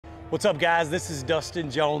What's up guys, this is Dustin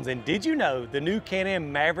Jones, and did you know the new Can-Am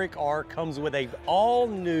Maverick R comes with a all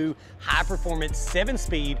new high performance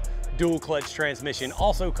 7-speed dual clutch transmission,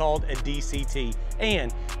 also called a DCT.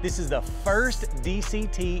 And this is the first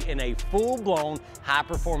DCT in a full-blown high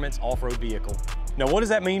performance off-road vehicle. Now what does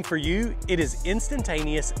that mean for you? It is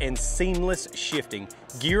instantaneous and seamless shifting,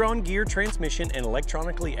 gear-on-gear transmission and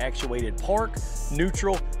electronically actuated park,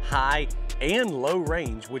 neutral, high, and low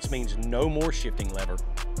range, which means no more shifting lever.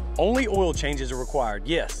 Only oil changes are required.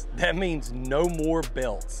 Yes, that means no more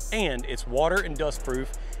belts. And it's water and dust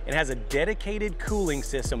proof and has a dedicated cooling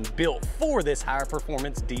system built for this higher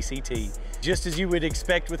performance DCT. Just as you would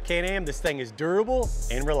expect with Can-Am, this thing is durable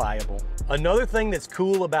and reliable. Another thing that's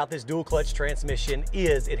cool about this dual clutch transmission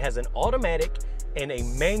is it has an automatic and a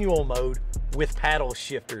manual mode with paddle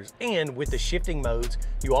shifters. And with the shifting modes,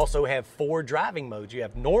 you also have 4 driving modes. You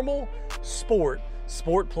have normal, sport,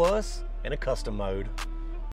 sport plus, and a custom mode.